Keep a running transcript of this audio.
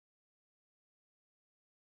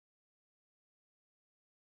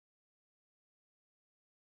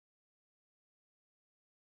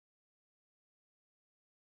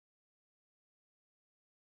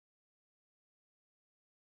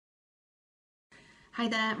Hi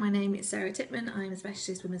there, my name is Sarah Titman. I'm a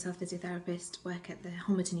specialist women's health physiotherapist, work at the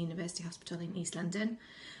Homerton University Hospital in East London.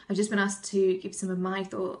 I've just been asked to give some of my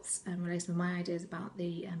thoughts and relay some of my ideas about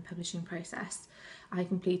the publishing process. I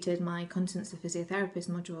completed my Continence of Physiotherapist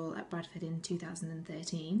module at Bradford in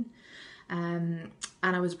 2013 and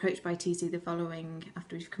I was approached by TC the following,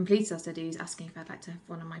 after we've completed our studies, asking if I'd like to have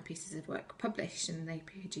one of my pieces of work published in the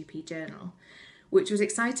GP journal, which was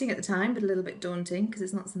exciting at the time but a little bit daunting because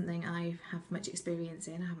it's not something I have much experience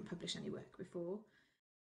in. I haven't published any work before.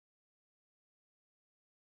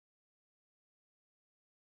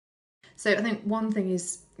 So I think one thing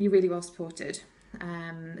is you're really well supported,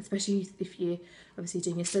 especially if you're obviously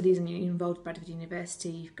doing your studies and you're involved with Bradford University.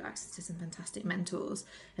 You've got access to some fantastic mentors,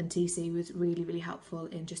 and TC was really helpful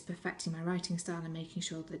in just perfecting my writing style and making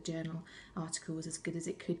sure the journal article was as good as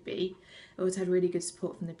it could be. I also had really good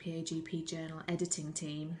support from the PAGP journal editing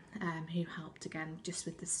team, who helped again just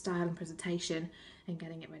with the style and presentation and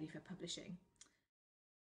getting it ready for publishing.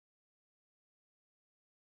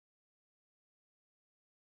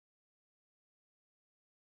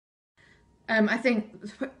 I think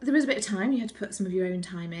there was a bit of time. You had to put some of your own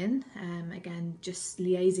time in. Again, just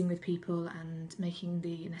liaising with people and making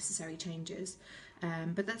the necessary changes.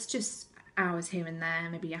 But that's just hours here and there,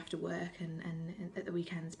 maybe after work and at the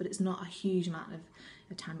weekends. But it's not a huge amount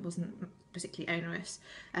of time. It wasn't particularly onerous.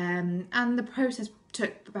 And the process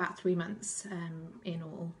took about 3 months in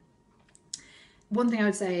all. One thing I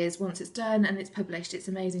would say is once it's done and it's published, it's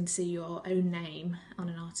amazing to see your own name on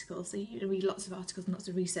an article. So you read lots of articles and lots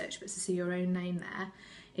of research, but to see your own name there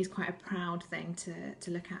is quite a proud thing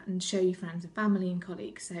to look at and show your friends and family and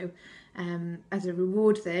colleagues. So as a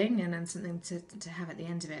reward thing and then something to have at the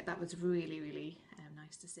end of it, that was really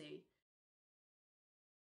nice to see.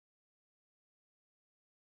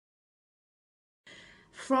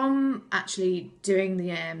 From actually doing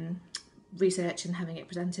the research and having it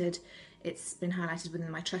presented, it's been highlighted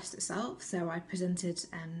within my trust itself. So I presented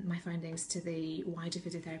my findings to the wider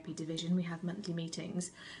physiotherapy division. We have monthly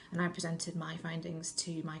meetings, and I presented my findings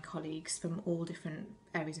to my colleagues from all different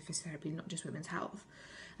areas of physiotherapy, not just women's health,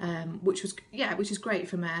 which is great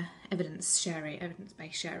from a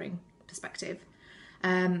evidence-based sharing perspective.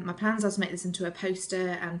 My plans are to make this into a poster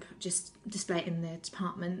and just display it in the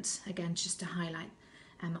department, again just to highlight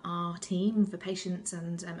our team for patients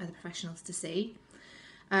and other professionals to see.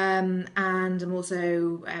 And I'm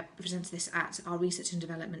also presenting this at our Research and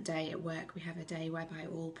Development Day at work. We have a day whereby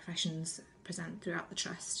all professions present throughout the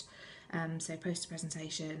trust. So poster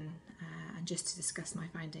presentation and just to discuss my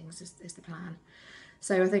findings is the plan.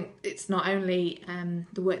 So I think it's not only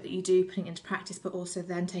the work that you do, putting it into practice, but also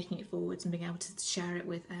then taking it forwards and being able to share it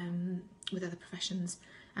with other professions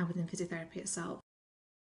and within physiotherapy itself.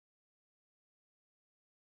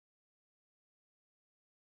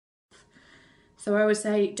 So I would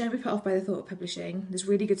say don't be put off by the thought of publishing. There's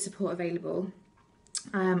really good support available,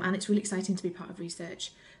 and it's really exciting to be part of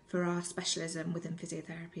research for our specialism within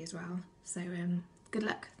physiotherapy as well. So good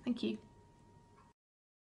luck. Thank you.